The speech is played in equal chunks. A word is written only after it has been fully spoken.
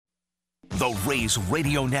The Rays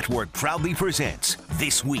Radio Network proudly presents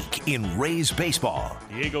This Week in Rays Baseball.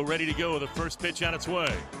 Diego ready to go with the first pitch on its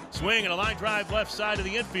way. Swing and a line drive left side of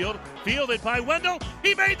the infield. Fielded by Wendell.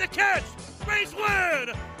 He made the catch. Rays win!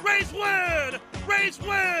 Rays win! Rays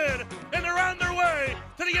win! And they're on their way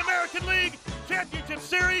to the American League Championship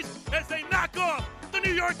Series as they knock off the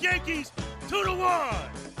New York Yankees 2-1.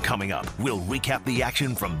 Coming up, we'll recap the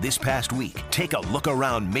action from this past week, take a look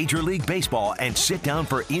around Major League Baseball, and sit down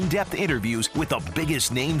for in-depth interviews with the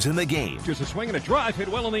biggest names in the game. Just a swing and a drive, hit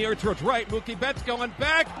well in the air towards right. Mookie Betts going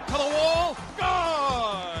back to the wall,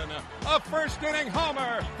 gone! A first-inning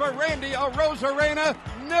homer for Randy Arozarena,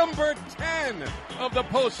 number 10 of the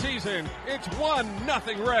postseason. It's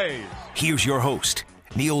 1-0 Rays. Here's your host,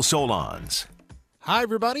 Neil Solondz. Hi,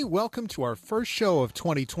 everybody. Welcome to our first show of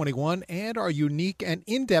 2021 and our unique and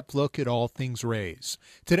in-depth look at all things Rays.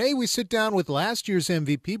 Today, we sit down with last year's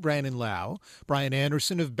MVP, Brandon Lowe. Brian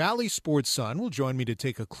Anderson of Bally Sports Sun will join me to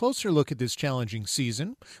take a closer look at this challenging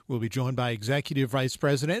season. We'll be joined by Executive Vice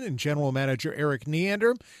President and General Manager Erik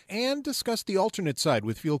Neander and discuss the alternate side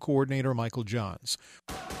with Field Coordinator Michael Johns.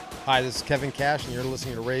 Hi, this is Kevin Cash, and you're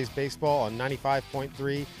listening to Rays Baseball on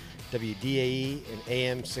 95.3 WDAE and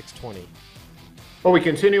AM 620. Well, we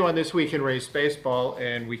continue on This Week in Rays Baseball,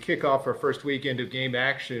 and we kick off our first weekend of game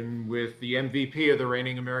action with the MVP of the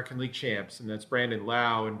reigning American League champs, and that's Brandon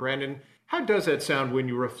Lowe. And Brandon, how does that sound when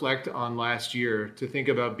you reflect on last year to think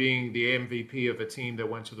about being the MVP of a team that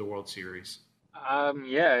went to the World Series?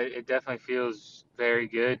 Yeah, it definitely feels very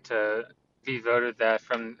good to be voted that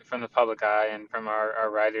from the public eye and from our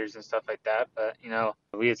writers and stuff like that. But,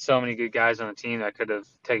 we had so many good guys on the team that could have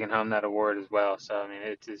taken home that award as well. So,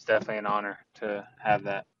 it's definitely an honor to have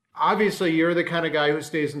that. Obviously, you're the kind of guy who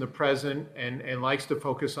stays in the present and likes to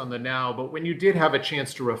focus on the now. But when you did have a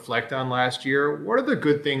chance to reflect on last year, what are the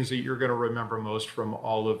good things that you're going to remember most from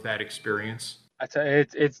all of that experience? I tell you,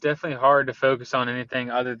 it's definitely hard to focus on anything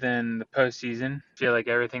other than the postseason. I feel like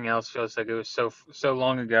everything else feels like it was so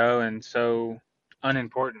long ago and so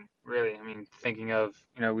unimportant, really. Thinking of,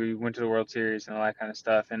 we went to the World Series and all that kind of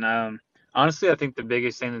stuff. And honestly, I think the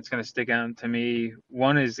biggest thing that's going to stick out to me,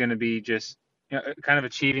 one is going to be just kind of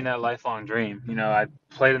achieving that lifelong dream. I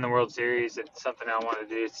played in the World Series. It's something I wanted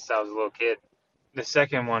to do since I was a little kid. The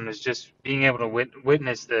second one was just being able to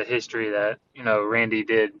witness the history that, Randy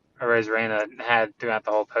Arozarena had throughout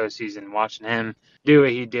the whole postseason. Watching him do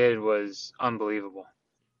what he did was unbelievable.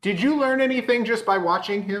 Did you learn anything just by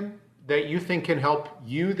watching him that you think can help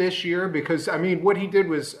you this year? Because, what he did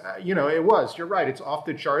was, you're right, it's off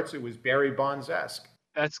the charts. It was Barry Bonds-esque.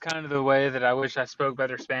 That's kind of the way that I wish I spoke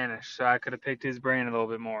better Spanish, so I could have picked his brain a little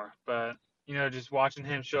bit more. But, just watching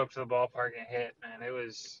him show up to the ballpark and hit, man,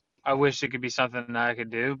 I wish it could be something that I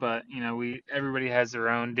could do, but everybody has their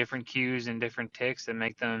own different cues and different ticks that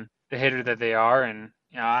make them the hitter that they are, and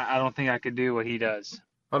I don't think I could do what he does.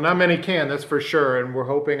 Well, not many can, that's for sure, and we're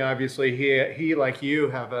hoping obviously he like you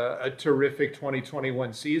have a terrific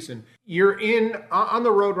 2021 season. You're on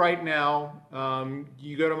the road right now.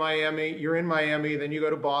 You go to Miami, you're in Miami, then you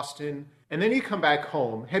go to Boston, and then you come back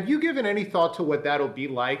home. Have you given any thought to what that'll be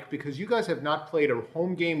like? Because you guys have not played a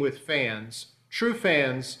home game with fans, true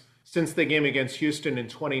fans, since the game against Houston in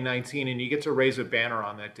 2019, and you get to raise a banner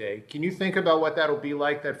on that day. Can you think about what that'll be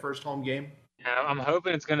like, that first home game? Yeah, I'm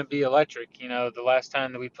hoping it's going to be electric. The last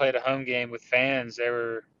time that we played a home game with fans, there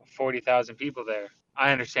were 40,000 people there.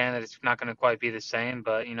 I understand that it's not going to quite be the same,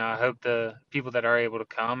 but, I hope the people that are able to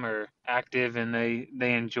come are active and they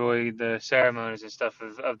enjoy the ceremonies and stuff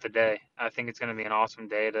of the day. I think it's going to be an awesome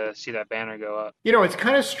day to see that banner go up. It's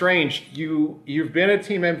kind of strange. You've been a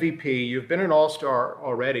team MVP, you've been an all-star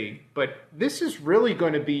already, but this is really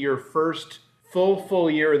going to be your first full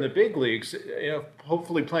year in the big leagues,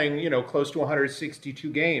 hopefully playing, close to 162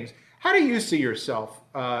 games. How do you see yourself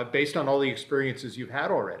based on all the experiences you've had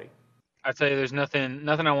already? I tell you, there's nothing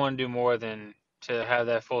I want to do more than to have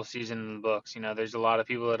that full season in the books. There's a lot of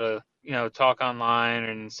people that talk online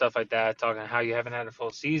and stuff like that, talking how you haven't had a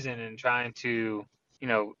full season and trying to,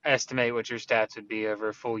 estimate what your stats would be over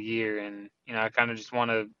a full year. And, I kind of just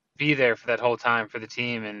want to be there for that whole time for the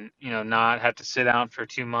team and, not have to sit out for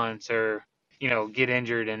 2 months or, get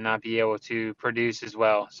injured and not be able to produce as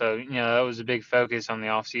well. So, that was a big focus on the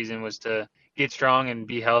off season, was to get strong and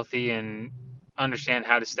be healthy and understand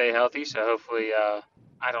how to stay healthy. So hopefully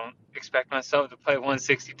I don't expect myself to play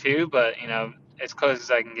 162, but as close as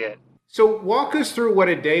I can get. So walk us through what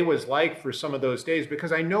a day was like for some of those days,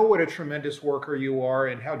 because I know what a tremendous worker you are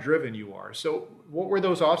and how driven you are. So what were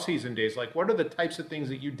those off-season days like? What are the types of things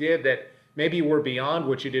that you did that maybe were beyond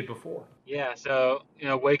what you did before? Yeah, so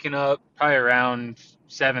waking up probably around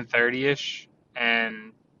 7:30ish,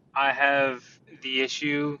 and I have the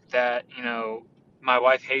issue that, my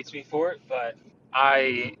wife hates me for it, but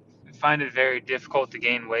I find it very difficult to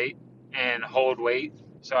gain weight and hold weight.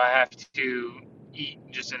 So I have to eat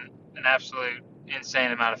just an absolute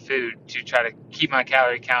insane amount of food to try to keep my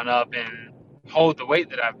calorie count up and hold the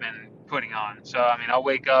weight that I've been putting on. So, I mean, I'll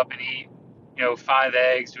wake up and eat, 5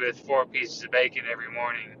 eggs with 4 pieces of bacon every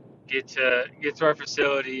morning. Get to our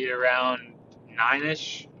facility around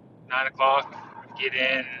 9ish, 9 o'clock. Get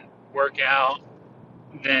in, work out.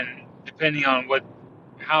 Then, depending on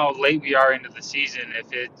how late we are into the season,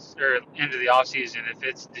 or into the off season, if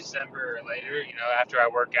it's December or later, after I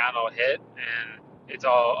work out, I'll hit, and it's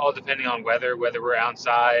all depending on whether we're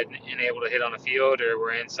outside and able to hit on a field or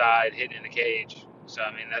we're inside hitting in a cage. So,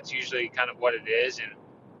 I mean, that's usually kind of what it is. And,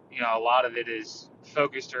 a lot of it is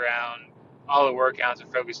focused around, all the workouts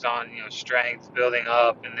are focused on, strength, building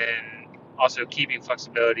up, and then also keeping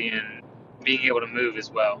flexibility and being able to move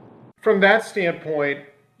as well. From that standpoint,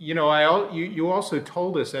 you also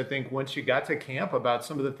told us, I think, once you got to camp about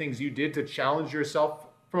some of the things you did to challenge yourself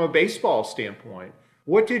from a baseball standpoint.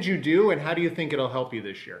 What did you do, and how do you think it'll help you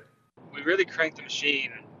this year? We really cranked the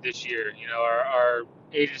machine this year. Our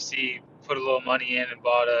agency put a little money in and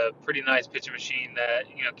bought a pretty nice pitching machine that,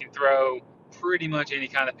 can throw pretty much any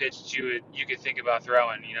kind of pitch that you could think about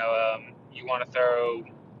throwing. You want to throw,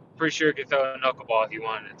 pretty sure it could throw a knuckleball if you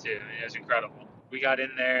wanted it to. It was incredible. We got in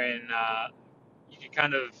there and you could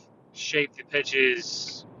kind of shape the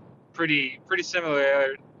pitches pretty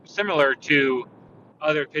similar to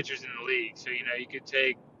other pitchers in the league. So, you could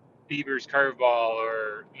take Bieber's curveball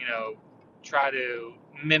or, try to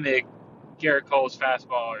mimic Garrett Cole's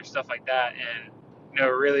fastball or stuff like that. And,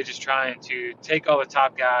 really just trying to take all the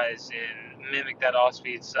top guys and mimic that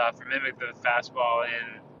off-speed stuff or mimic the fastball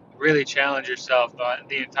and really challenge yourself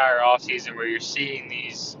the entire offseason, where you're seeing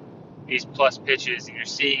these plus pitches and you're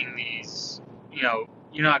seeing these,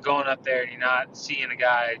 you're not going up there and you're not seeing a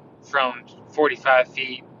guy from 45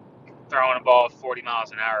 feet throwing a ball at 40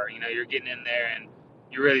 miles an hour. You're getting in there and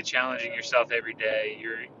you're really challenging yourself every day.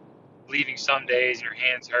 You're leaving some days and your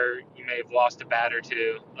hands hurt. You may have lost a bat or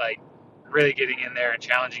two. Like, really getting in there and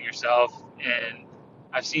challenging yourself. And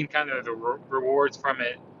I've seen kind of the rewards from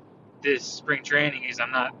it this spring training is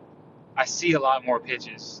I see a lot more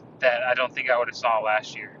pitches that I don't think I would have saw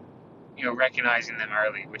last year. Recognizing them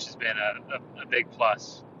early, which has been a big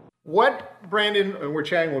plus. What, Brandon, we're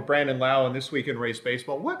chatting with Brandon Lau on This Week in Rays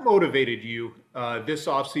Baseball. What motivated you this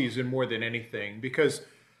offseason more than anything? Because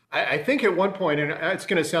I think at one point, and it's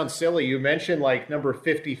going to sound silly, you mentioned like number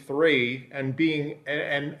 53 and being,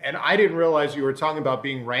 and I didn't realize you were talking about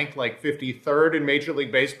being ranked like 53rd in Major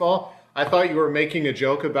League Baseball. I thought you were making a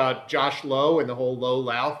joke about Josh Lowe and the whole Lowe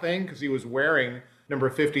Lau thing because he was wearing number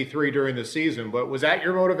 53 during the season. But was that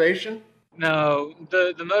your motivation? No,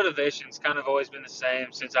 the motivation's kind of always been the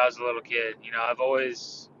same since I was a little kid.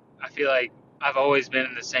 I feel like I've always been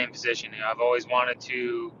in the same position. I've always wanted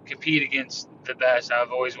to compete against the best.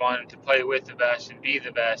 I've always wanted to play with the best and be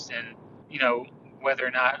the best. And, whether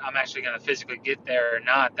or not I'm actually going to physically get there or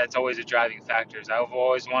not, that's always a driving factor. I've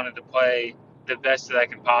always wanted to play the best that I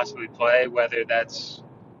can possibly play, whether that's,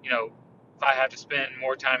 if I have to spend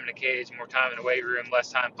more time in a cage, more time in a weight room,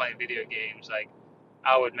 less time playing video games, like,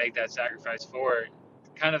 I would make that sacrifice for it.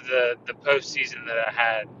 Kind of the postseason that I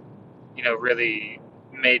had, really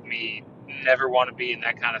made me never want to be in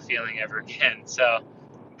that kind of feeling ever again. So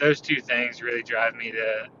those two things really drive me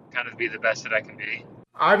to kind of be the best that I can be.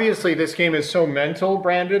 Obviously, this game is so mental,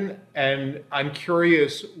 Brandon, and I'm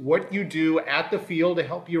curious what you do at the field to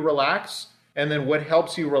help you relax, and then what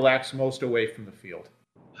helps you relax most away from the field.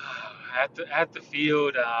 At the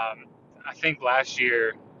field, I think last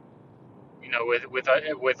year,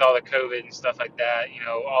 with all the COVID and stuff like that,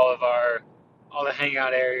 all the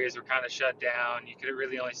hangout areas were kind of shut down. You could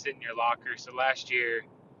really only sit in your locker. So last year,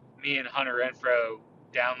 me and Hunter Renfroe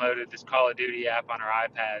downloaded this Call of Duty app on our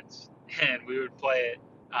iPads, and we would play it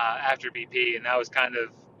after BP, and that was kind of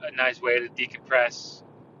a nice way to decompress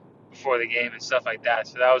before the game and stuff like that.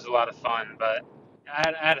 So that was a lot of fun. But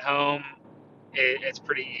at home, it's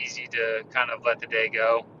pretty easy to kind of let the day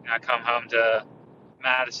go. I come home to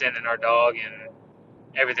Madison and our dog and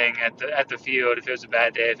everything at the field. If it was a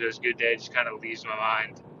bad day, if it was a good day, it just kind of leaves my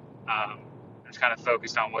mind. I'm just kind of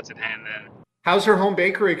focused on what's at hand then. How's her home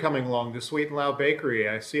bakery coming along, the Sweet and Loud Bakery?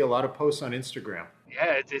 I see a lot of posts on Instagram.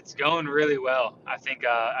 Yeah, it's going really well. I think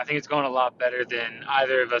it's going a lot better than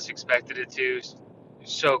either of us expected it to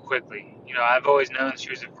so quickly. I've always known she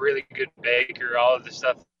was a really good baker. All of the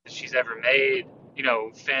stuff that she's ever made,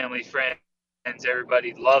 family, friends,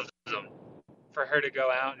 everybody loves them. For her to go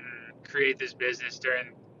out and create this business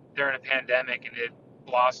during a pandemic and it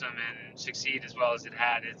blossom and succeed as well as it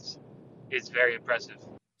had, it's very impressive.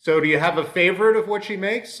 So do you have a favorite of what she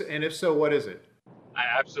makes? And if so, what is it? I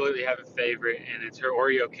absolutely have a favorite, and it's her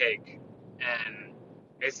Oreo cake. And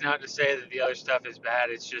it's not to say that the other stuff is bad.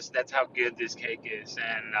 It's just that's how good this cake is.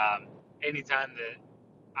 And anytime that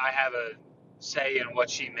I have a say in what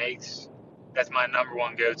she makes, that's my number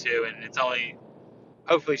one go-to. And it's only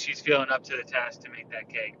hopefully she's feeling up to the task to make that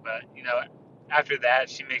cake. But, after that,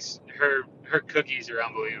 she makes her cookies are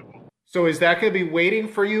unbelievable. So is that going to be waiting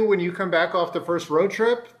for you when you come back off the first road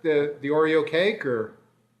trip, the Oreo cake, or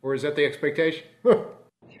is that the expectation?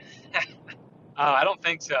 I don't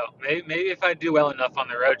think so. Maybe if I do well enough on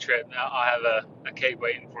the road trip, I'll have a cake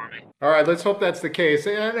waiting for me. All right, let's hope that's the case.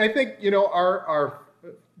 And I think,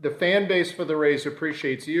 the fan base for the Rays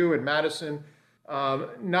appreciates you and Madison,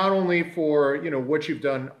 not only for, what you've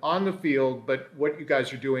done on the field, but what you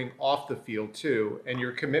guys are doing off the field too, and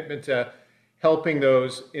your commitment to helping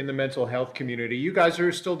those in the mental health community. You guys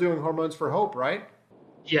are still doing Hormones for Hope, right?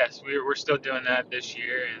 Yes, we're still doing that this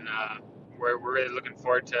year, and we're really looking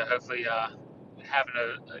forward to hopefully having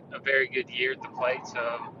a very good year at the plate.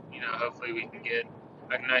 So, hopefully we can get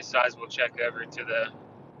a nice sizable check over to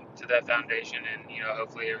that foundation, and,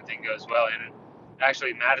 hopefully everything goes well. And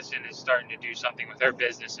actually Madison is starting to do something with her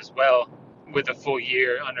business as well, with a full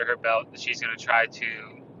year under her belt, that she's going to try to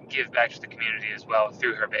give back to the community as well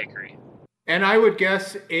through her bakery. And I would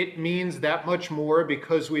guess it means that much more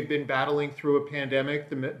because we've been battling through a pandemic,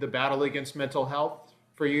 the battle against mental health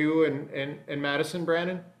for you and Madison,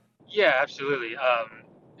 Brandon? Yeah, absolutely.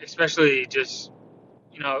 Especially just,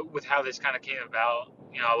 with how this kind of came about.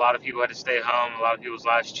 A lot of people had to stay home. A lot of people's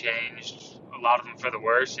lives changed, a lot of them for the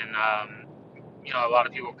worse. And, a lot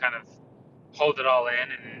of people kind of hold it all in.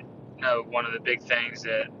 And, one of the big things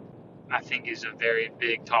that I think is a very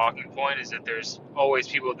big talking point is that there's always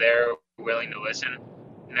people there willing to listen,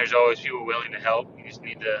 and there's always people willing to help. You just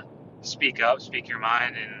need to speak up, speak your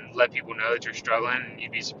mind, and let people know that you're struggling. And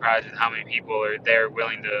you'd be surprised at how many people are there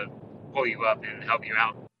willing to pull you up and help you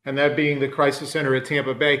out. And that being the Crisis Center at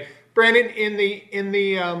Tampa Bay. Brandon, in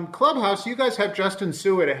the clubhouse, you guys have Justin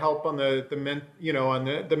Sua to help on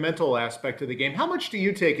the mental aspect of the game. How much do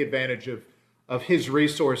you take advantage of his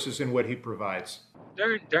resources and what he provides?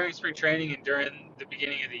 During spring training and during the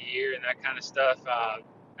beginning of the year and that kind of stuff,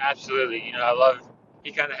 absolutely. I love,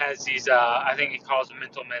 he kind of has these, I think he calls them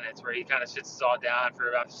mental minutes, where he kind of sits us all down for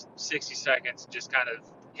about 60 seconds, just kind of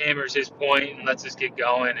hammers his point and lets us get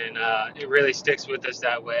going. And it really sticks with us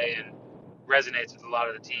that way and resonates with a lot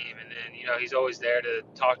of the team. And then, he's always there to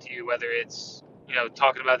talk to you, whether it's,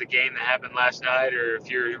 talking about the game that happened last night, or if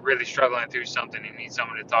you're really struggling through something and need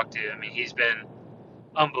someone to talk to. I mean, he's been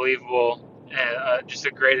unbelievable and just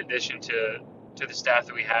a great addition to the staff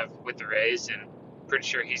that we have with the Rays, and pretty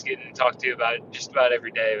sure he's getting talked to about just about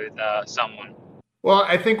every day with someone. Well,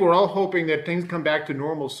 I think we're all hoping that things come back to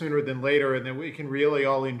normal sooner than later, and that we can really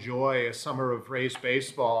all enjoy a summer of Rays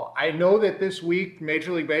baseball. I know that this week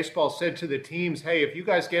Major League Baseball said to the teams, hey, if you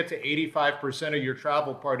guys get to 85% of your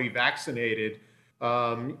travel party vaccinated,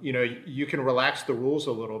 you can relax the rules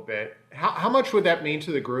a little bit. How much would that mean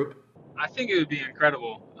to the group? I think it would be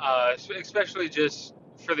incredible, especially just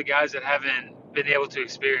for the guys that haven't been able to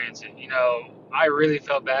experience it. I really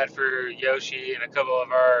felt bad for Yoshi and a couple of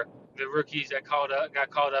the rookies that got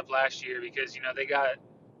called up last year, because they got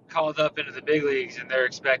called up into the big leagues and they're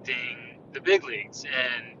expecting the big leagues,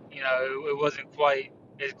 and it wasn't quite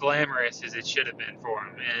as glamorous as it should have been for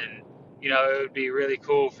them. And it would be really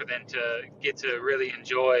cool for them to get to really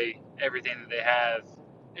enjoy everything that they have,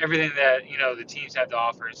 everything that the teams have to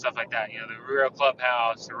offer and stuff like that. The real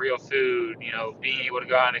clubhouse, the real food, being able to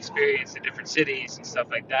go out and experience the different cities and stuff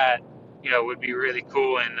like that, would be really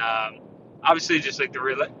cool. And obviously just like the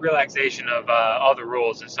relaxation of all the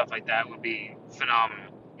rules and stuff like that would be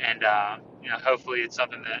phenomenal. And hopefully it's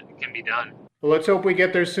something that can be done. Well, let's hope we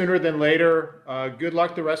get there sooner than later. Good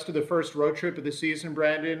luck the rest of the first road trip of the season,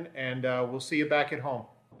 Brandon, and we'll see you back at home.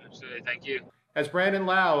 Absolutely. Thank you. As Brandon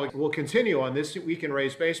Lau will continue on This Week in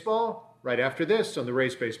Rays Baseball right after this on the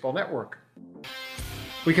Rays Baseball Network.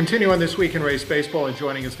 We continue on This Week in Rays Baseball, and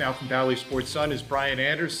joining us now from Valley Sports Sun is Brian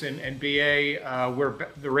Anderson. And BA,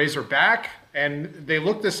 the Rays are back, and they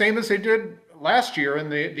look the same as they did last year in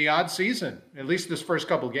the odd season, at least this first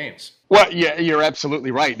couple games. Well, yeah, you're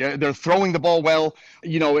absolutely right. They're throwing the ball well.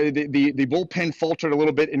 You know, the bullpen faltered a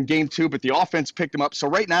little bit in game 2, but the offense picked them up. So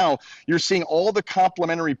right now you're seeing all the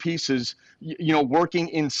complementary pieces, you know, working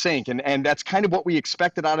in sync. And that's kind of what we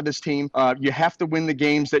expected out of this team. You have to win the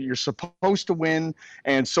games that you're supposed to win.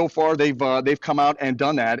 And so far they've come out and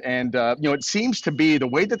done that. And, you know, it seems to be the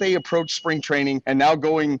way that they approach spring training and now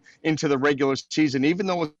going into the regular season, even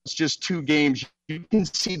though it's just 2 games, you can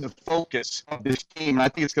see the focus of this team, and I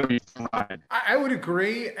think it's going to be a fun ride. I would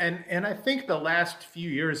agree, and I think the last few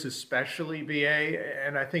years especially, BA,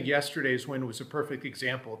 and I think yesterday's win was a perfect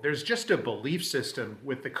example. There's just a belief system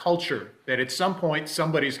with the culture that at some point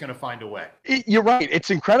somebody's going to find a way. You're right. It's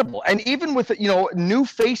incredible. And even with, you know, new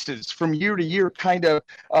faces from year to year kind of,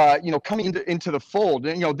 you know, coming into the fold.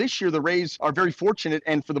 And, you know, this year the Rays are very fortunate,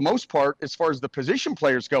 and for the most part, as far as the position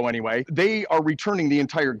players go anyway, they are returning the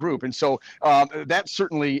entire group. And so that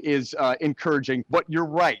certainly is encouraging. But you're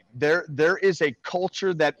right. There is a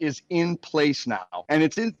culture that is in place now, and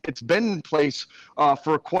it's been in place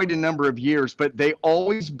for quite a number of years. But they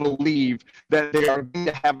always believe that they are going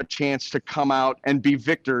to have a chance to come out and be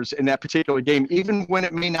victors in that particular game, even when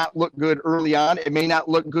it may not look good early on. It may not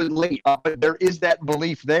look good late, but there is that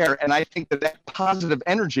belief there, and I think that positive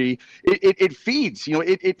energy it feeds. You know,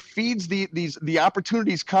 it feeds the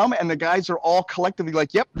opportunities come, and the guys are all collectively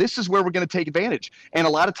like, yep, this is where we're going to take advantage. And a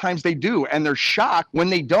lot of times they do, and they're shocked when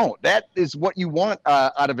they don't. That is what you want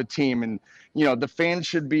out of a team. And, you know, the fans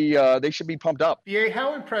should be they should be pumped up. BA,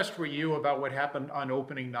 how impressed were you about what happened on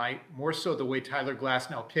opening night? More so the way Tyler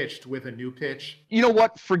Glasnow pitched with a new pitch. You know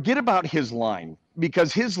what? Forget about his line,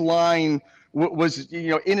 because his line was, you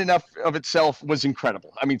know, in and of itself was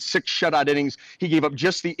incredible. I mean, 6 shutout innings. He gave up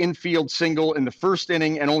just the infield single in the first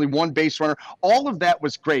inning and only 1 base runner. All of that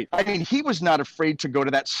was great. I mean, he was not afraid to go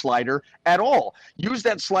to that slider at all. Use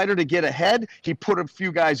that slider to get ahead. He put a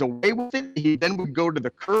few guys away with it. He then would go to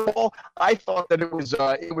the curveball. I thought that it was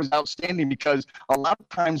outstanding, because a lot of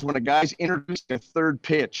times when a guy's introduced a third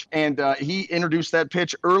pitch, and he introduced that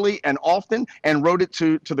pitch early and often and rode it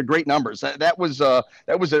to the great numbers. That was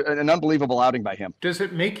an unbelievable outing by him. Does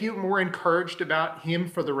it make you more encouraged about him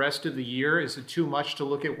for the rest of the year? Is it too much to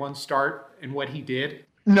look at one start and what he did?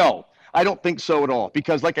 No, I don't think so at all,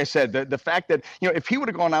 because like I said, the fact that, you know, if he would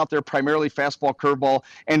have gone out there primarily fastball, curveball,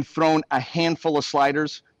 and thrown a handful of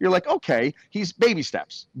sliders, you're like, okay, he's baby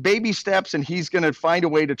steps, and he's going to find a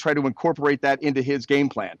way to try to incorporate that into his game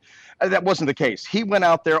plan. That wasn't the case. He went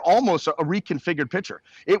out there almost a reconfigured pitcher.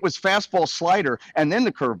 It was fastball, slider, and then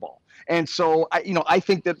the curveball. And so, I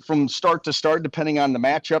think that from start to start, depending on the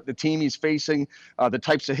matchup, the team he's facing, the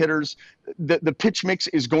types of hitters, the pitch mix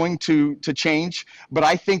is going to change. But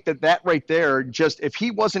I think that right there, just if he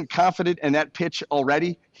wasn't confident in that pitch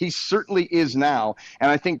already, he certainly is now. And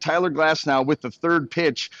I think Tyler Glasnow with the third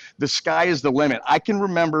pitch, the sky is the limit. I can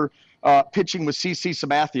remember pitching with CC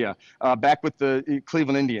Sabathia back with the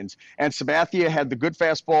Cleveland Indians. And Sabathia had the good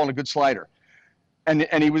fastball and a good slider.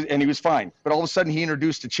 And he was fine. But all of a sudden he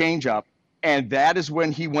introduced a changeup, and that is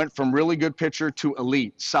when he went from really good pitcher to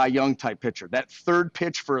elite Cy Young type pitcher. That third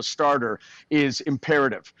pitch for a starter is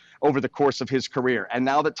imperative over the course of his career. And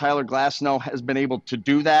now that Tyler Glasnow has been able to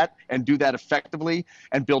do that and do that effectively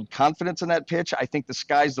and build confidence in that pitch, I think the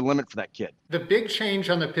sky's the limit for that kid. The big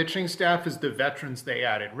change on the pitching staff is the veterans they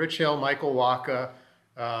added. Rich Hill, Michael Wacha,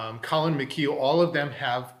 Colin McHugh, all of them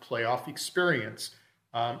have playoff experience.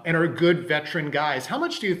 And are good veteran guys. How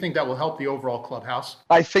much do you think that will help the overall clubhouse?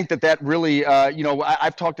 I think that really,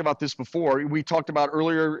 I've talked about this before. We talked about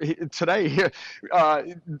earlier today,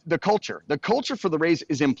 the culture. The culture for the Rays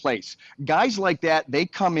is in place. Guys like that, they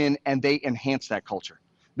come in and they enhance that culture.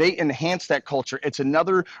 They enhance that culture. It's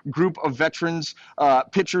another group of veterans,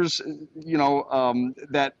 pitchers,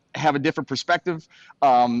 that have a different perspective.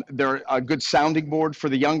 They're a good sounding board for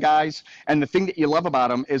the young guys. And the thing that you love about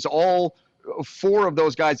them is all 4 of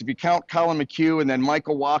those guys, if you count Colin McHugh and then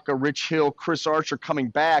Michael Wacha, Rich Hill, Chris Archer coming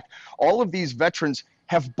back, all of these veterans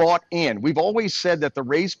have bought in. We've always said that the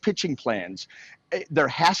Rays pitching plans, there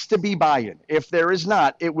has to be buy-in. If there is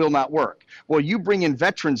not, it will not work. Well, you bring in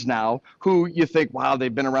veterans now who you think, wow,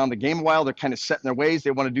 they've been around the game a while. They're kind of set in their ways.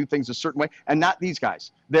 They want to do things a certain way. And not these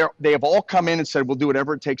guys. They have all come in and said, we'll do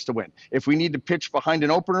whatever it takes to win. If we need to pitch behind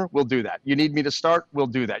an opener, we'll do that. You need me to start, we'll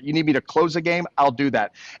do that. You need me to close a game, I'll do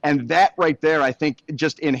that. And that right there, I think,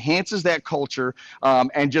 just enhances that culture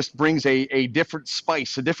and just brings a different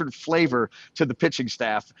spice, a different flavor to the pitching staff.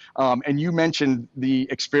 staff. And you mentioned the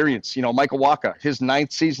experience. Michael Wacha, his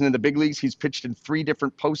 9th season in the big leagues. He's pitched in 3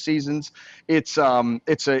 different postseasons. It's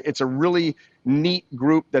a really neat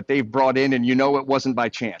group that they've brought in, and it wasn't by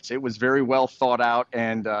chance. It was very well thought out,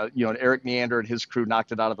 and Erik Neander and his crew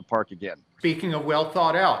knocked it out of the park again. Speaking of well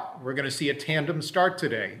thought out, we're going to see a tandem start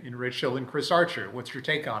today in Rich Hill and Chris Archer. What's your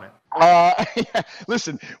take on it?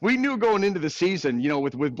 Listen, we knew going into the season,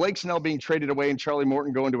 with Blake Snell being traded away and Charlie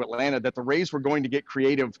Morton going to Atlanta, that the Rays were going to get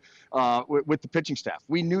creative with the pitching staff.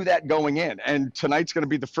 We knew that going in, and tonight's going to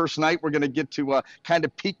be the first night we're going to get to kind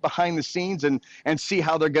of peek behind the scenes and see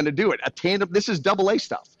how they're going to do it. A tandem. This is AA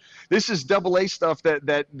stuff. This is AA stuff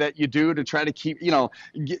that you do to try to keep,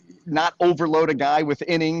 not overload a guy with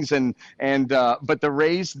innings but the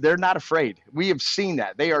Rays, they're not afraid. We have seen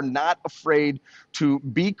that. They are not afraid to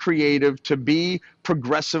be creative, to be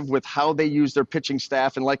progressive with how they use their pitching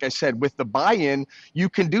staff. And like I said, with the buy-in, you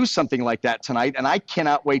can do something like that tonight. And I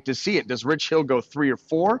cannot wait to see it. Does Rich Hill go 3 or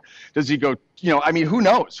 4? Does he go, who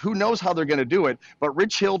knows? Who knows how they're going to do it? But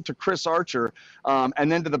Rich Hill to Chris Archer, and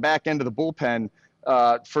then to the back end of the bullpen,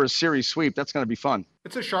 for a series sweep, that's going to be fun.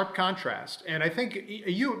 It's a sharp contrast. And I think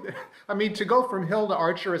to go from Hill to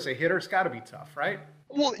Archer as a hitter, it's got to be tough, right?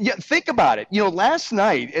 Well, yeah, think about it. Last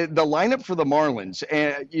night, the lineup for the Marlins,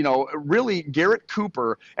 really Garrett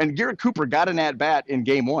Cooper got an at-bat in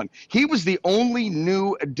Game 1. He was the only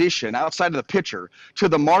new addition outside of the pitcher to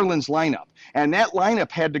the Marlins lineup. And that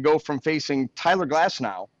lineup had to go from facing Tyler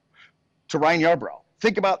Glasnow to Ryan Yarbrough.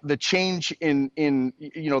 Think about the change in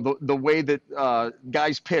the way that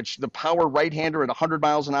guys pitch, the power right-hander at 100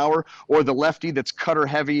 miles an hour or the lefty that's cutter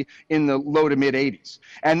heavy in the low to mid 80s.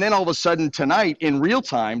 And then all of a sudden tonight in real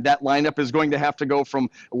time, that lineup is going to have to go from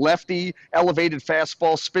lefty, elevated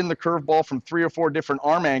fastball, spin the curveball from 3 or 4 different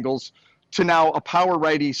arm angles to now a power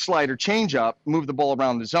righty slider changeup, move the ball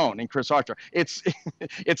around the zone. And Chris Archer, it's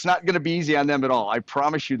not going to be easy on them at all. I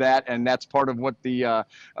promise you that, and that's part of what the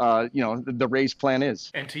Rays plan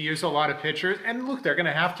is. And to use a lot of pitchers, and look, they're going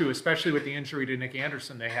to have to, especially with the injury to Nick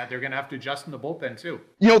Anderson they had, they're going to have to adjust in the bullpen too.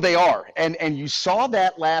 They are, and you saw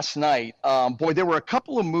that last night. There were a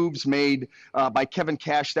couple of moves made by Kevin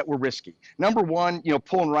Cash that were risky. Number one,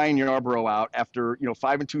 pulling Ryan Yarbrough out after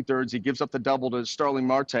 5 2/3, he gives up the double to Starling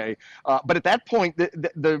Marte. But at that point,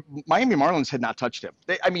 the Miami Marlins had not touched him.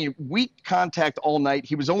 Weak contact all night.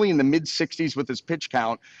 He was only in the mid-60s with his pitch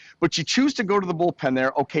count. But you choose to go to the bullpen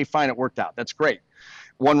there. Okay, fine, it worked out. That's great.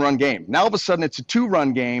 1-run game. Now all of a sudden it's a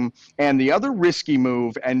 2-run game. And the other risky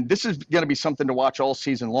move, and this is going to be something to watch all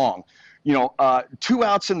season long, 2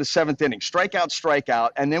 outs in the 7th inning, strikeout,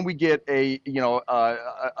 and then we get a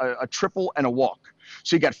triple and a walk.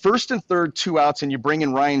 So you got first and third, 2 outs, and you bring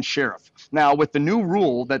in Ryan Sheriff. Now, with the new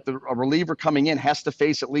rule that a reliever coming in has to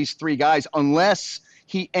face at least 3 guys unless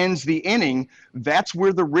he ends the inning, that's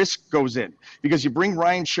where the risk goes in. Because you bring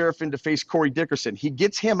Ryan Sheriff in to face Corey Dickerson. He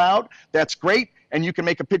gets him out, that's great, and you can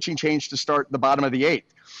make a pitching change to start the bottom of the 8th.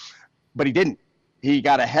 But he didn't. He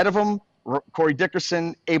got ahead of him. Corey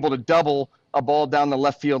Dickerson able to double a ball down the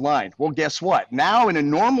left field line. Well, guess what? Now in a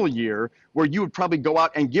normal year where you would probably go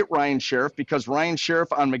out and get Ryan Sheriff because Ryan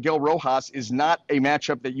Sheriff on Miguel Rojas is not a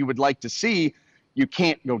matchup that you would like to see, you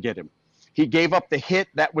can't go get him. He gave up the hit.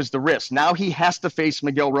 That was the risk. Now he has to face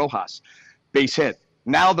Miguel Rojas. Base hit.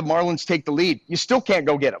 Now the Marlins take the lead. You still can't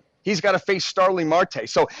go get him. He's got to face Starling Marte.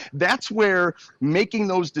 So that's where making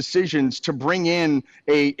those decisions to bring in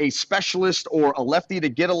a specialist or a lefty to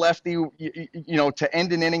get a lefty, to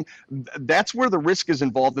end an inning, that's where the risk is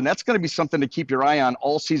involved. And that's going to be something to keep your eye on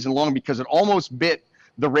all season long because it almost bit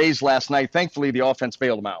the Rays last night. Thankfully, the offense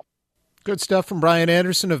bailed them out. Good stuff from Brian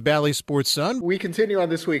Anderson of Bally Sports Sun. We continue on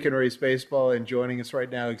This Week in Rays Baseball, and joining us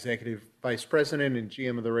right now, Executive Vice President and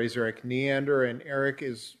GM of the Rays, Erik Neander. And Erik,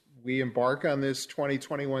 as we embark on this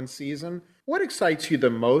 2021 season, what excites you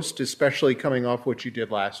the most, especially coming off what you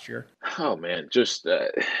did last year? Oh man, just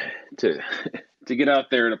to get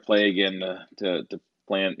out there to play again, to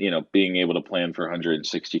plan, being able to plan for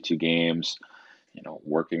 162 games,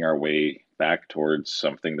 working our way back towards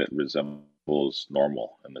something that resembles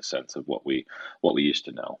normal in the sense of what we used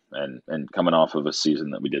to know, and coming off of a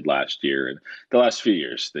season that we did last year and the last few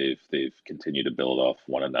years, they've continued to build off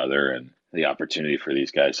one another, and the opportunity for these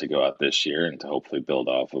guys to go out this year and to hopefully build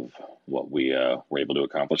off of what we were able to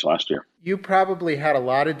accomplish last year. You probably had a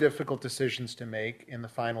lot of difficult decisions to make in the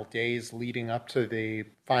final days leading up to the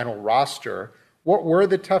final roster. What were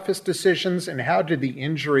the toughest decisions, and how did the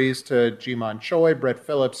injuries to Ji-Man Choi, Brett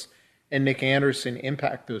Phillips, and Nick Anderson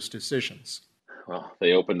impact those decisions? Well,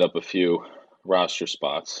 they opened up a few roster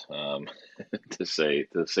spots, to say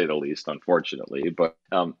the least, unfortunately. But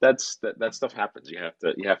that stuff happens. You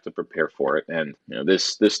have to prepare for it. And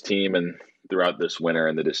this team and throughout this winter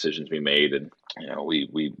and the decisions we made, and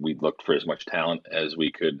we looked for as much talent as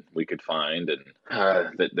we could find, and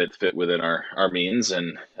that fit within our means,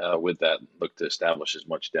 and with that look to establish as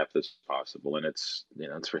much depth as possible. And it's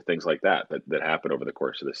for things like that happen over the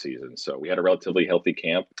course of the season. So we had a relatively healthy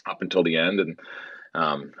camp up until the end, and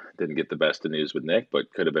didn't get the best of news with Nick,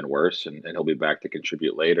 but could have been worse, and he'll be back to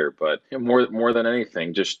contribute later. But more than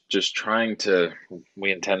anything, just trying to,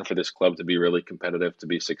 we intend for this club to be really competitive, to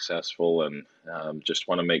be successful, and just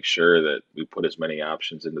want to make sure that we put as many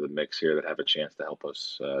options into the mix here that have a chance to help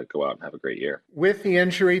us go out and have a great year. With the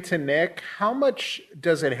injury to Nick, how much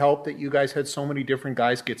does it help that you guys had so many different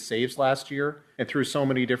guys get saves last year and threw so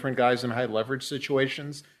many different guys in high leverage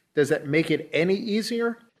situations? Does that make it any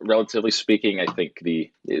easier? Relatively speaking, I think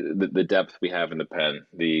the depth we have in the pen,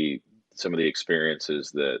 some of the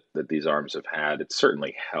experiences that these arms have had, it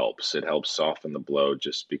certainly helps. It helps soften the blow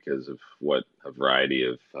just because of what a variety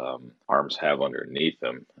of arms have underneath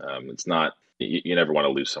them. It's not, you never want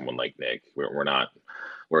to lose someone like Nick. We're not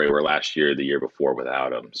where we were last year, the year before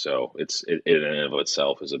without him. So it in and of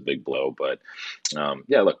itself is a big blow. But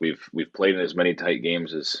look, we've played in as many tight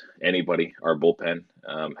games as anybody. Our bullpen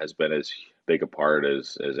has been as big a part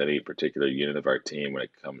as any particular unit of our team when it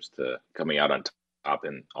comes to coming out on top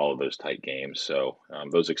in all of those tight games. So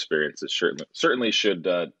those experiences certainly should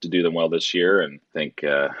to do them well this year, and think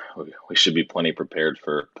we should be plenty prepared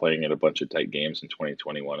for playing in a bunch of tight games in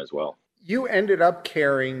 2021 as well. You ended up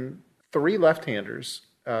carrying 3 left-handers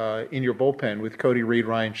in your bullpen with Cody Reed,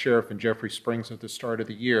 Ryan Sheriff, and Jeffrey Springs at the start of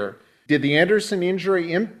the year. Did the Anderson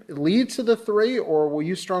injury lead to the 3, or were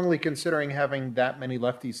you strongly considering having that many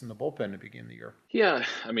lefties in the bullpen to begin the year? Yeah,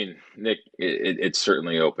 I mean, Nick, it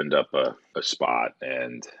certainly opened up a spot,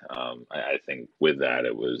 and I think with that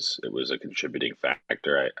it was a contributing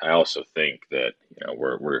factor. I also think that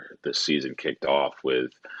we're this season kicked off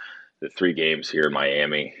with the 3 games here in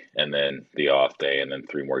Miami, and then the off day, and then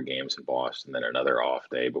 3 more games in Boston, then another off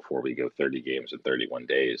day before we go 30 games in 31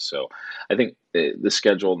 days. So I think the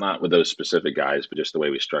schedule, not with those specific guys, but just the way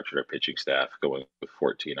we structured our pitching staff, going with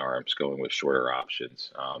 14 arms, going with shorter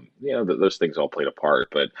options, those things all played a part.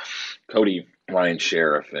 But Cody, Ryan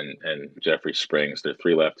Sheriff, and Jeffrey Springs, they're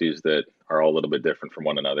 3 lefties that are all a little bit different from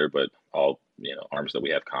one another, but all arms that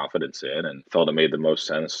we have confidence in, and felt it made the most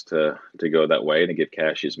sense to go that way and to give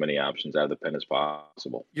Cashy as many options out of the pen as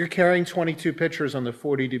possible. You're carrying 22 pitchers on the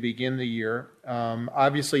 40 to begin the year.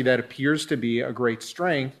 Obviously, that appears to be a great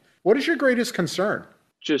strength. What is your greatest concern?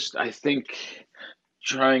 Just, I think,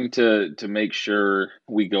 trying to make sure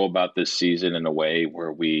we go about this season in a way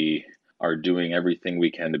where we are doing everything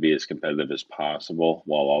we can to be as competitive as possible,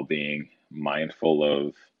 while all being mindful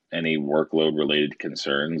of any workload related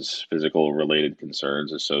concerns, physical related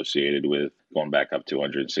concerns associated with going back up to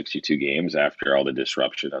 162 games after all the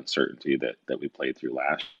disruption, uncertainty that we played through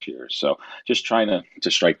last year. So just trying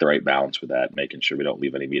to strike the right balance with that, making sure we don't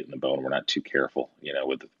leave any meat in the bone. We're not too careful,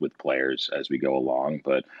 with players as we go along,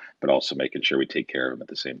 but also making sure we take care of them at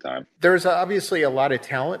the same time. There's obviously a lot of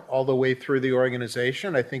talent all the way through the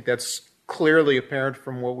organization. I think that's clearly apparent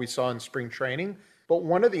from what we saw in spring training. But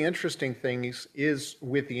one of the interesting things is,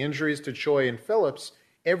 with the injuries to Choi and Phillips,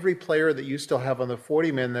 every player that you still have on the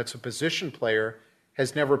 40-man that's a position player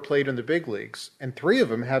has never played in the big leagues. And 3 of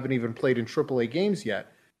them haven't even played in AAA games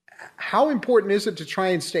yet. How important is it to try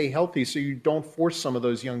and stay healthy so you don't force some of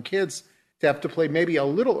those young kids to have to play maybe a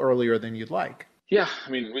little earlier than you'd like? Yeah, I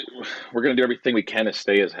mean, we're going to do everything we can to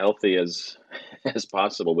stay as healthy as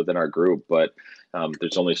possible within our group, but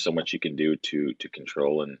there's only so much you can do to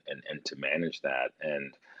control and to manage that.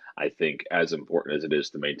 And I think as important as it is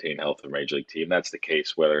to maintain health of a major league team, that's the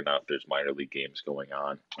case whether or not there's minor league games going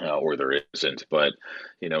on or there isn't. But,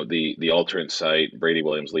 the alternate site, Brady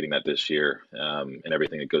Williams leading that this year, and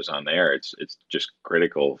everything that goes on there, it's just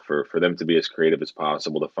critical for them to be as creative as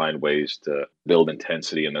possible, to find ways to build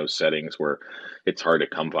intensity in those settings where it's hard to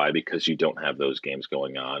come by because you don't have those games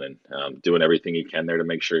going on, and doing everything you can there to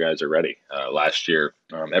make sure guys are ready. Last year,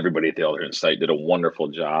 everybody at the alternate site did a wonderful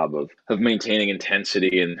job of maintaining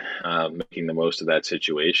intensity and making the most of that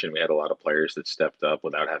situation. We had a lot of players that stepped up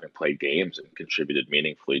without having played games and contributed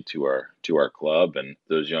meaningfully to our club, and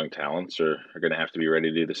those young talents are going to have to be ready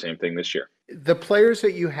to do the same thing this year. The players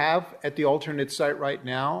that you have at the alternate site right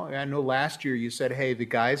now, I know last year you said, hey, the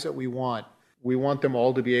guys that we want them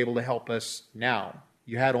all to be able to help us now.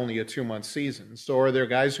 You had only a 2-month season. So are there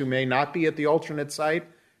guys who may not be at the alternate site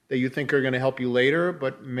that you think are going to help you later,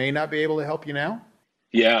 but may not be able to help you now?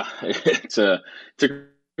 Yeah, it's a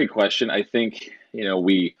Great question. I think,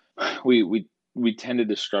 we tended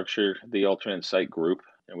to structure the alternate site group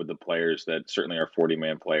and with the players that certainly are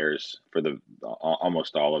 40-man players for the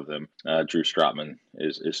almost all of them. Drew Strotman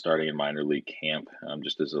is starting in minor league camp,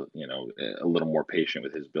 just as a little more patient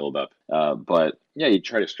with his buildup. But yeah, you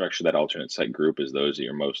try to structure that alternate site group as those that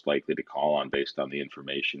you're most likely to call on based on the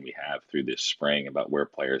information we have through this spring about where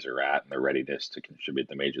players are at and their readiness to contribute at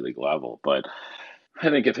the major league level. But I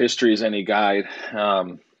think if history is any guide,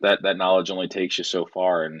 that knowledge only takes you so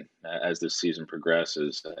far. And as this season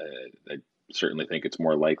progresses, I certainly think it's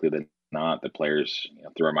more likely than not that players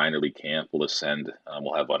through our minor league camp will ascend.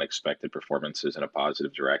 We'll have unexpected performances in a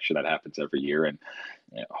positive direction. That happens every year. And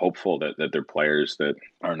hopeful that they're players that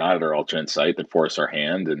are not at our alternate site that force our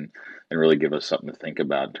hand and really give us something to think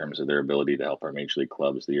about in terms of their ability to help our major league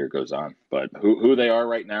clubs as the year goes on. But who they are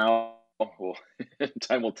right now, well,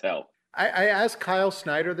 time will tell. I asked Kyle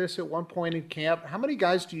Snyder this at one point in camp. How many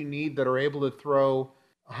guys do you need that are able to throw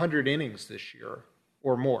 100 innings this year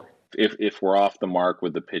or more? If we're off the mark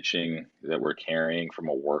with the pitching that we're carrying from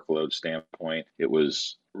a workload standpoint, it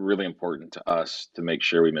was really important to us to make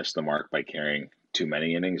sure we missed the mark by carrying too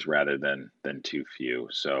many innings rather than too few.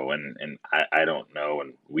 So, and I don't know,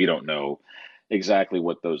 and we don't know exactly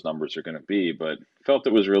what those numbers are going to be, but felt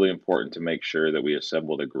it was really important to make sure that we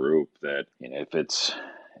assembled a group that, if it's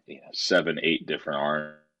 7-8 different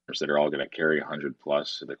arms that are all going to carry 100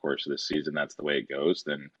 plus in the course of the season, that's the way it goes,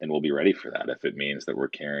 then we'll be ready for that. If it means that we're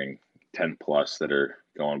carrying 10 plus that are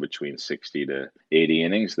going between 60 to 80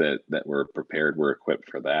 innings, that we're prepared, we're equipped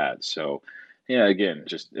for that. So yeah, again,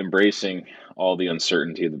 just embracing all the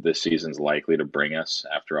uncertainty that this season's likely to bring us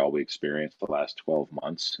after all we experienced the last 12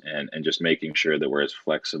 months, and just making sure that we're as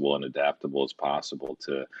flexible and adaptable as possible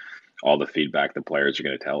to all the feedback the players are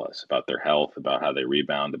going to tell us about their health, about how they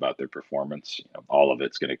rebound, about their performance. All of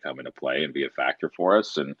it's going to come into play and be a factor for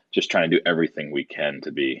us, and just trying to do everything we can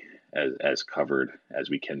to be as covered as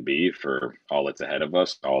we can be for all that's ahead of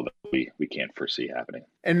us, all that we can't foresee happening.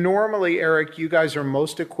 And normally, Eric, you guys are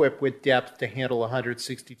most equipped with depth to handle a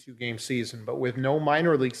 162-game season, but with no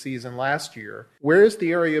minor league season last year, where is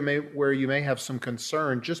the area where you may have some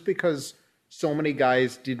concern just because so many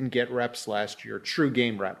guys didn't get reps last year, true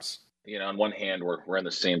game reps? On one hand, we're in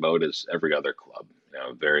the same boat as every other club.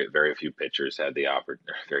 Very few pitchers had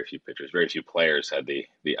very few players had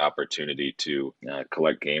the opportunity to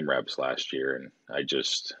collect game reps last year, and I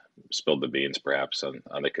just spilled the beans perhaps on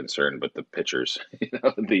the concern, but the pitchers,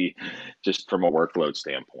 just from a workload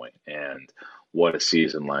standpoint, and what a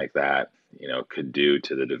season like that, could do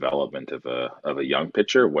to the development of a young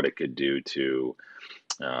pitcher, what it could do to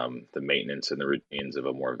the maintenance and the routines of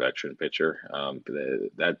a more veteran pitcher.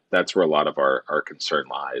 That's where a lot of our concern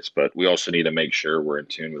lies. But we also need to make sure we're in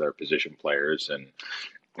tune with our position players and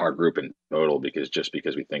our group in total,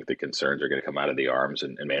 because we think the concerns are going to come out of the arms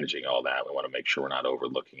and managing all that, we want to make sure we're not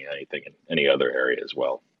overlooking anything in any other area as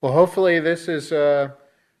well. Well, hopefully this is a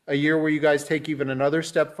year where you guys take even another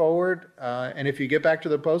step forward. And if you get back to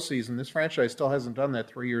the postseason, this franchise still hasn't done that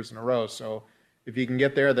 3 years in a row. So if you can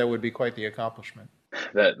get there, that would be quite the accomplishment.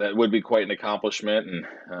 That would be quite an accomplishment,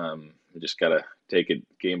 and we just got to take it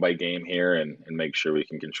game by game here and make sure we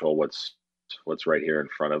can control what's right here in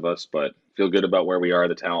front of us. But feel good about where we are,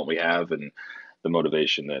 the talent we have, and the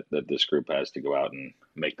motivation that this group has to go out and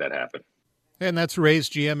make that happen. And that's Rays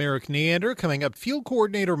GM Erik Neander. Coming up, field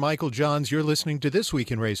coordinator Michael Johns. You're listening to This Week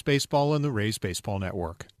in Rays Baseball on the Rays Baseball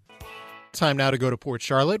Network. Time now to go to Port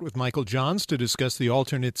Charlotte with Michael Johns to discuss the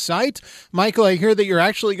alternate site. Michael, I hear that you're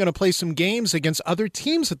actually going to play some games against other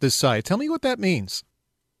teams at this site. Tell me what that means.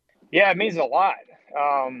 Yeah, it means a lot.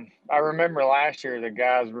 I remember last year the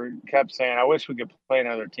guys kept saying, I wish we could play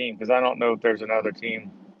another team because I don't know if there's another team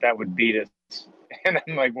that would beat us. And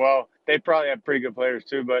I'm like, well, they probably have pretty good players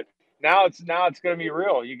too, but now it's going to be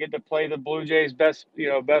real. You get to play the Blue Jays' best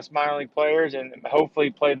minor league players, and hopefully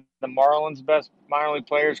play the Marlins' best minor league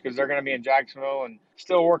players because they're going to be in Jacksonville and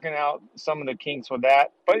still working out some of the kinks with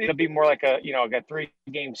that. But it'll be more like a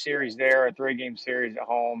 3-game series there, a 3-game series at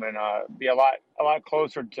home, and be a lot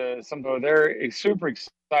closer to something. They're super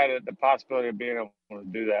excited at the possibility of being able to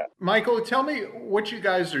do that. Michael, tell me what you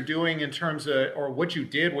guys are doing in terms of, or what you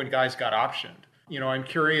did when guys got optioned. I'm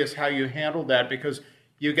curious how you handled that, because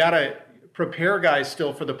you got to prepare guys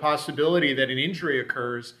still for the possibility that an injury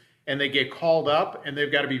occurs and they get called up, and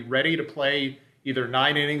they've got to be ready to play either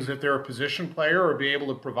 9 innings if they're a position player or be able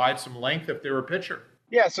to provide some length if they're a pitcher.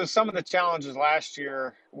 Yeah, so some of the challenges last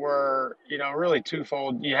year were, really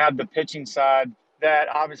twofold. You had the pitching side that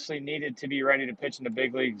obviously needed to be ready to pitch in the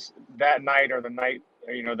big leagues that night or the night,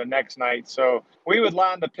 the next night. So we would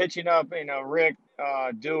line the pitching up, Rick,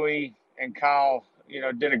 Dewey, and Kyle,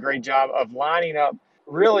 did a great job of lining up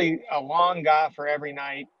really a long guy for every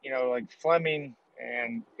night, like Fleming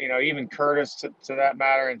and, even Curtis to that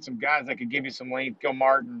matter, and some guys that could give you some length, Gil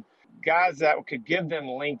Martin, guys that could give them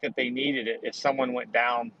length if they needed it, if someone went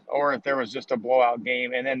down or if there was just a blowout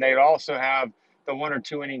game. And then they'd also have the 1 or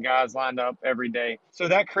 2 inning guys lined up every day. So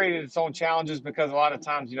that created its own challenges because a lot of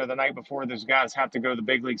times, the night before those guys have to go to the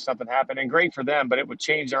big leagues, something happened, and great for them, but it would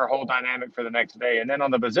change our whole dynamic for the next day. And then on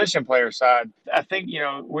the position player side, I think,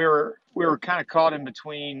 we were kind of caught in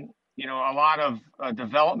between, a lot of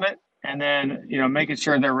development and then, making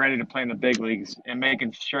sure they're ready to play in the big leagues and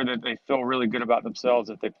making sure that they feel really good about themselves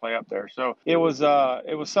if they play up there. So it was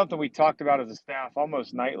something we talked about as a staff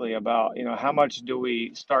almost nightly about, how much do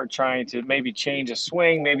we start trying to maybe change a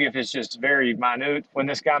swing, maybe if it's just very minute, when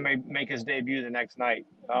this guy may make his debut the next night.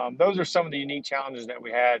 Those are some of the unique challenges that we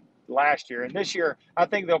had last year. And this year, I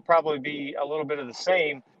think they'll probably be a little bit of the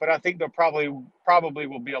same, but I think they'll probably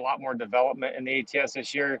will be a lot more development in the ATS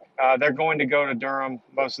this year. They're going to go to Durham,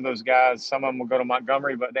 most of those guys. Some of them will go to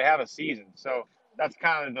Montgomery, but they have a season. So that's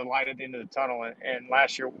kind of the light at the end of the tunnel. And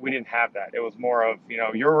last year, we didn't have that. It was more of,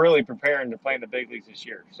 you're really preparing to play in the big leagues this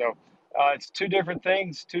year. So it's two different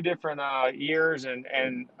things, two different years.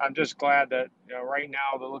 And I'm just glad that, right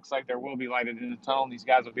now, it looks like there will be light at the end of the tunnel. And these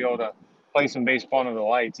guys will be able to play some baseball under the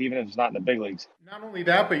lights, even if it's not in the big leagues. Not only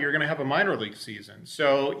that, but you're going to have a minor league season.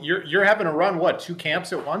 So you're having to run, 2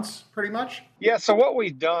 camps at once, pretty much? Yeah, so what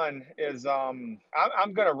we've done is I'm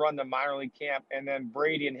going to run the minor league camp, and then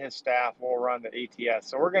Brady and his staff will run the ATS.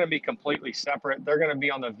 So we're going to be completely separate. They're going to be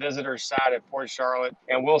on the visitor side at Port Charlotte,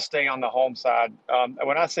 and we'll stay on the home side.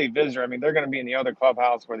 When I say visitor, I mean they're going to be in the other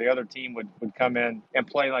clubhouse where the other team would come in and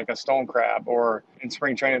play like a Stone Crab or in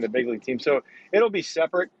spring training the big league team. So it'll be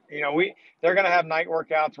separate. They're going to have night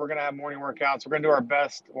workouts. We're going to have morning workouts. We're going to do our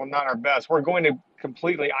best. Well, not our best. We're going to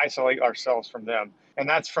completely isolate ourselves from them. And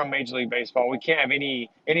that's from Major League Baseball. We can't have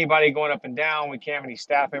anybody going up and down. We can't have any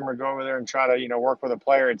staff member go over there and try to, work with a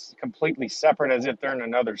player. It's completely separate as if they're in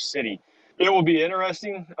another city. It will be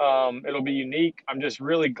interesting. It'll be unique. I'm just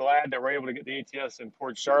really glad that we're able to get the ATS in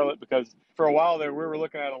Port Charlotte because for a while there, we were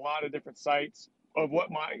looking at a lot of different sites of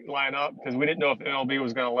what might line up because we didn't know if MLB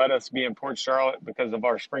was going to let us be in Port Charlotte because of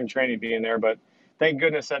our spring training being there. But thank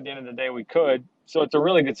goodness at the end of the day we could. So it's a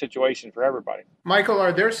really good situation for everybody. Michael,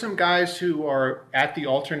 are there some guys who are at the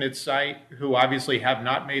alternate site who obviously have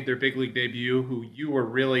not made their big league debut, who you were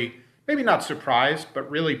really, maybe not surprised,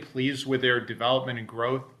 but really pleased with their development and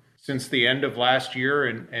growth since the end of last year?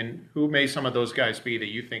 And who may some of those guys be that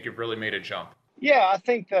you think have really made a jump? Yeah, I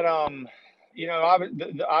think that,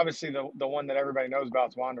 obviously the one that everybody knows about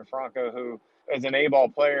is Wander Franco, who is an A-ball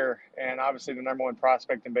player and obviously the number one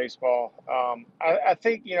prospect in baseball. I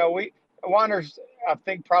think, Wander's, I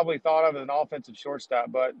think, probably thought of as an offensive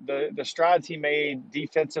shortstop, but the strides he made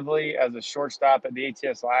defensively as a shortstop at the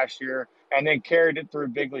ATS last year and then carried it through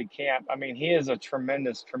big league camp. I mean, he is a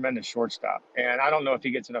tremendous, tremendous shortstop, and I don't know if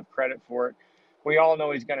he gets enough credit for it. We all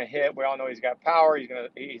know he's going to hit. We all know he's got power.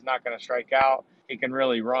 He's not going to strike out. He can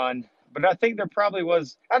really run. But I think there probably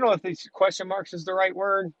was, I don't know if these question marks is the right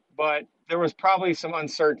word, but there was probably some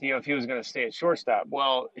uncertainty if he was going to stay at shortstop.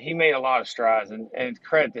 Well, he made a lot of strides, and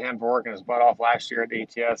credit to him for working his butt off last year at the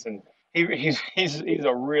ATS. And he's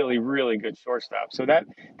a really, really good shortstop. So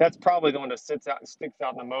that's probably the one that sticks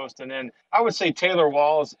out the most. And then I would say Taylor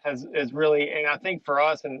Walls is really, and I think for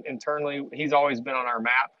us and internally, he's always been on our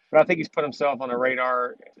map. But I think he's put himself on the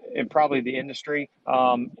radar in probably the industry.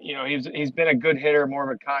 He's been a good hitter, more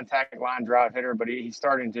of a contact line drive hitter, but he's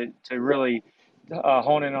starting to really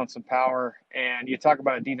hone in on some power. And you talk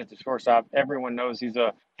about a defensive shortstop, everyone knows he's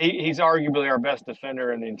arguably our best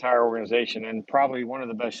defender in the entire organization and probably one of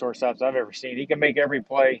the best shortstops I've ever seen. He can make every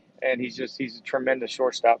play, and he's a tremendous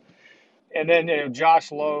shortstop. And then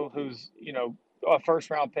Josh Lowe, who's a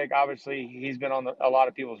first-round pick. Obviously, he's been on a lot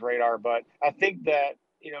of people's radar, but I think that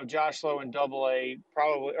Josh Lowe in AA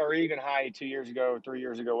probably, or even high 2 years ago, 3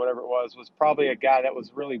 years ago, whatever it was probably a guy that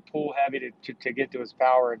was really pull heavy to get to his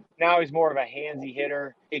power. And now he's more of a handsy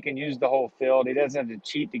hitter. He can use the whole field. He doesn't have to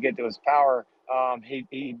cheat to get to his power.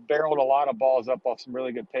 He barreled a lot of balls up off some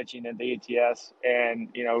really good pitching at the ATS and,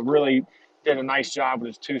 really did a nice job with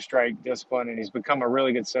his 2-strike discipline, and he's become a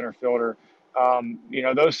really good center fielder.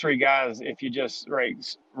 Those 3 guys, if you just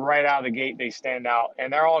right out of the gate, they stand out,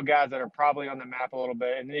 and they're all guys that are probably on the map a little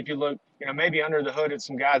bit. And if you look, maybe under the hood at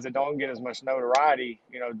some guys that don't get as much notoriety,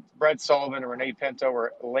 Brett Sullivan and Renee Pinto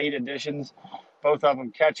were late additions, both of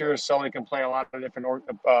them catchers, so they can play a lot of different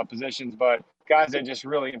positions, but guys that just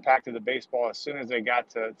really impacted the baseball as soon as they got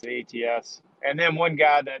to the ATS. And then one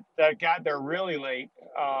guy that got there really late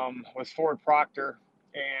was Ford Proctor.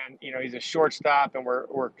 and he's a shortstop, and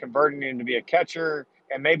we're converting him to be a catcher.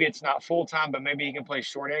 And maybe it's not full time, but maybe he can play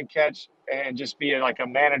short end catch and just be like a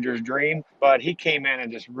manager's dream. But he came in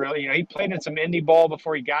and just really, he played in some indie ball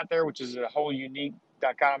before he got there, which is a whole unique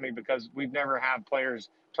dichotomy because we've never had players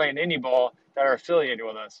playing indie ball that are affiliated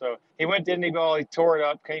with us. So he went to indie ball, he tore it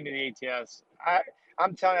up, came to the ATS.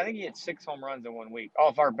 I'm telling you, I think he hit 6 home runs in 1 week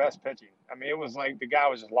off our best pitching. I mean, it was like the guy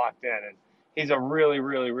was just locked in, and he's a really,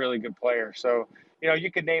 really, really good player. So,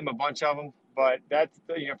 you could name a bunch of them, but that's,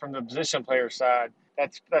 from the position player side,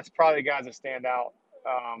 that's probably the guys that stand out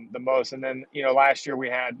the most. And then, last year we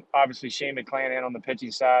had obviously Shane McClanahan on the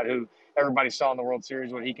pitching side, who everybody saw in the World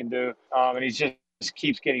Series what he can do. And he just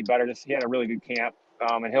keeps getting better. He had a really good camp,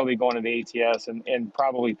 and he'll be going to the ATS and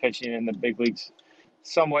probably pitching in the big leagues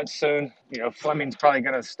somewhat soon. Fleming's probably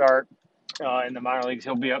going to start in the minor leagues.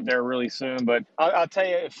 He'll be up there really soon. But I'll tell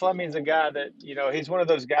you, Fleming's a guy that, he's one of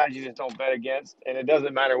those guys you just don't bet against. And it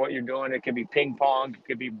doesn't matter what you're doing. It could be ping pong. It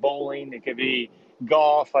could be bowling. It could be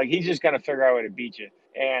golf. Like, he's just going to figure out a way to beat you.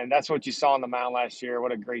 And that's what you saw on the mound last year.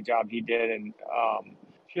 What a great job he did. And,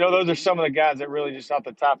 those are some of the guys that really just off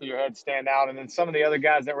the top of your head stand out. And then some of the other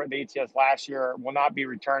guys that were at the ATS last year will not be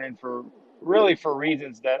returning for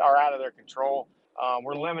reasons that are out of their control.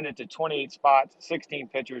 We're limited to 28 spots, 16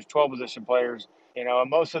 pitchers, 12 position players. And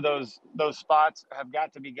most of those spots have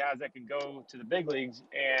got to be guys that can go to the big leagues.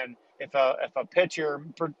 And if a pitcher,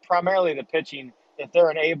 primarily the pitching, if they're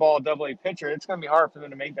an A-ball, double-A pitcher, it's going to be hard for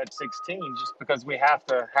them to make that 16 just because we have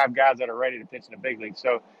to have guys that are ready to pitch in the big league.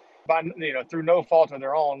 So, through no fault of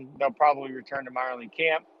their own, they'll probably return to minor league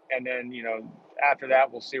camp. And then, after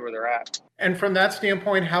that, we'll see where they're at. And from that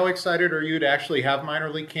standpoint, how excited are you to actually have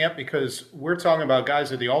minor league camp? Because we're talking about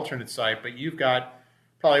guys at the alternate site, but you've got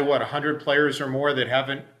probably, 100 players or more that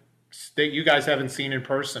you guys haven't seen in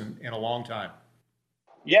person in a long time.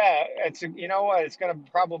 Yeah, it's going to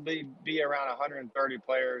probably be around 130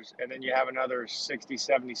 players, and then you have another 60,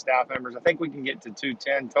 70 staff members. I think we can get to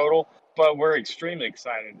 210 total, but we're extremely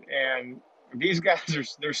excited. And these guys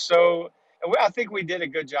they're so – I think we did a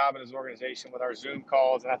good job in this organization with our Zoom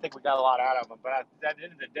calls, and I think we got a lot out of them. But at the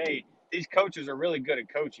end of the day, these coaches are really good at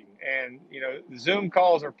coaching. And, Zoom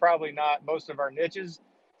calls are probably not most of our niches,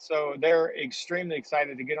 so they're extremely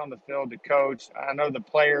excited to get on the field to coach. I know the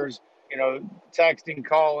players – texting,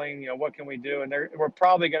 calling, what can we do? And we're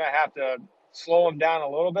probably going to have to slow them down a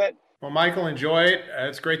little bit. Well, Michael, enjoy it.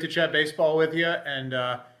 It's great to chat baseball with you. And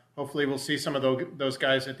hopefully we'll see some of those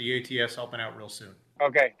guys at the ATS helping out real soon.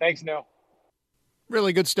 Okay. Thanks, Neil.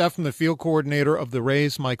 Really good stuff from the field coordinator of the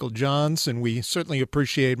Rays, Michael Johns, and we certainly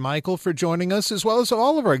appreciate Michael for joining us, as well as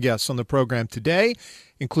all of our guests on the program today,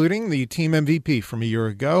 including the team MVP from a year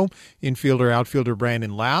ago, infielder-outfielder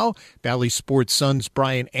Brandon Lau, Bally Sports Sun's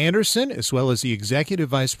Brian Anderson, as well as the Executive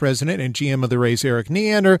Vice President and GM of the Rays, Eric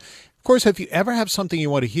Neander. Of course, if you ever have something you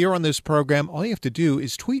want to hear on this program, all you have to do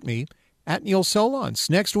is tweet me at Neil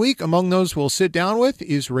Solondz. Next week, among those we'll sit down with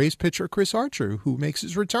is Rays pitcher Chris Archer, who makes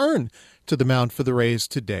his return to the mound for the Rays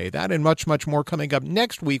today. That and much, much more coming up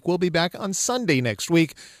next week. We'll be back on Sunday next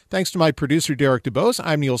week. Thanks to my producer, Derek DeBose.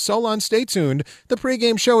 I'm Neil Solondz. Stay tuned. The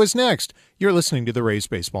pregame show is next. You're listening to the Rays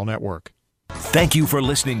Baseball Network. Thank you for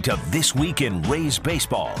listening to This Week in Rays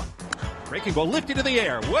Baseball. Breaking ball lifted in the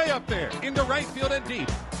air, way up there, into right field and deep.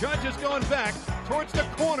 Judge is going back towards the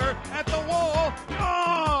corner, at the wall,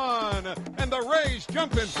 gone! And the Rays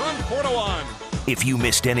jump in front 4-1. If you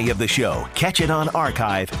missed any of the show, catch it on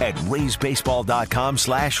archive at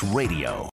raysbaseball.com/radio.